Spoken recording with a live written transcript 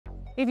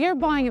If you're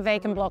buying a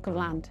vacant block of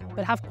land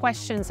but have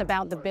questions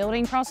about the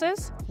building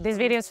process, this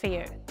video is for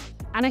you.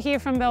 Anna here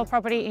from Bell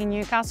Property in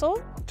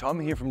Newcastle. Tom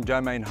here from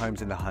Domain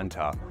Homes in the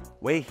Hunter.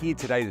 We're here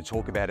today to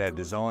talk about our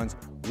designs,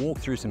 walk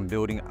through some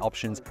building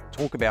options,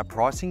 talk about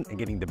pricing and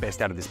getting the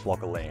best out of this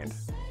block of land.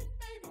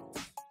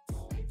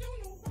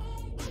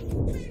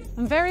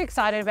 I'm very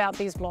excited about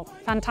this block.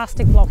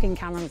 Fantastic block in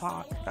Cameron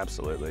Park.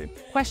 Absolutely.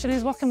 Question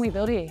is, what can we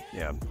build here?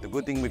 Yeah, the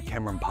good thing with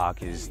Cameron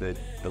Park is that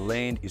the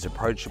land is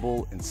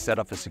approachable and set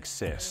up for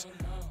success.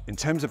 In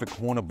terms of a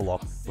corner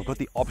block, we've got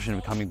the option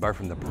of coming both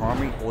from the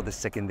primary or the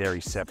secondary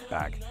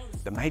setback.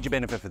 The major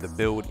benefit for the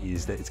build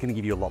is that it's going to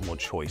give you a lot more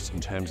choice in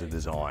terms of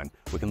design.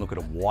 We can look at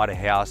a wider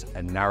house,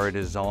 a narrow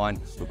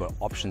design. We've got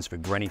options for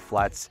granny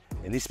flats.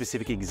 In this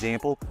specific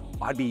example,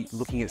 I'd be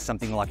looking at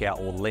something like our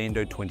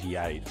Orlando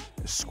 28,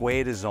 a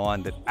square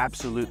design that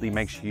absolutely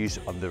makes use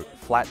of the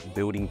flat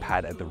building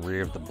pad at the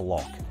rear of the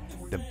block.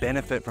 The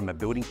benefit from a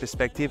building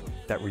perspective,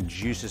 that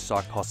reduces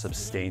site costs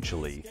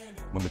substantially.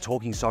 When we're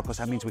talking site costs,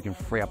 that means we can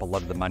free up a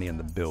lot of the money on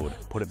the build,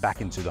 put it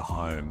back into the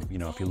home. You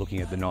know, if you're looking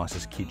at the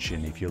nicest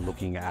kitchen, if you're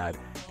looking at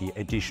the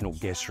additional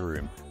guest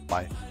room,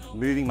 by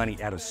moving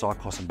money out of site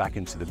costs and back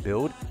into the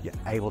build, you're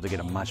able to get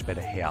a much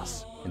better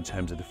house in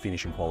terms of the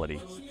finish and quality.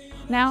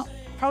 Now,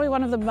 probably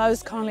one of the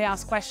most commonly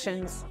asked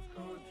questions,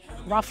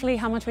 roughly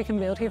how much we can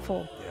build here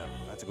for?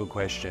 That's a good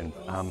question.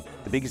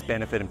 The biggest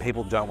benefit, and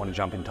people don't want to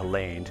jump into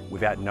land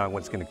without knowing what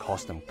it's going to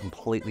cost them,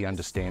 completely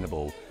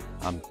understandable.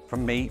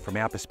 From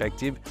our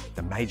perspective,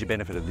 the major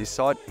benefit of this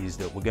site is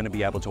that we're going to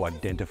be able to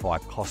identify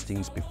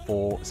costings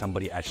before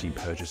somebody actually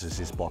purchases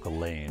this block of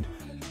land.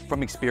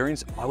 From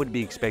experience, I would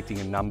be expecting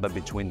a number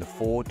between the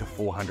 4 to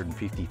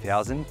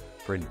 450,000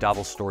 for a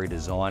double-story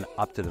design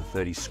up to the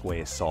 30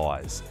 square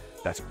size.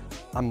 That's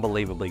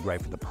unbelievably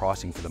great for the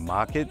pricing for the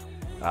market.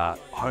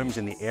 Homes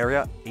in the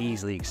area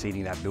easily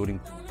exceeding that building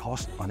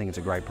cost. I think it's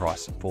a great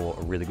price for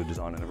a really good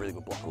design and a really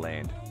good block of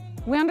land.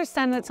 We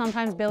understand that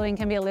sometimes building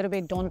can be a little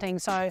bit daunting,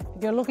 so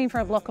if you're looking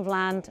for a block of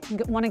land,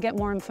 want to get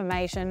more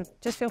information,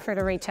 just feel free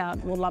to reach out.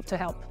 We'd love to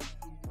help.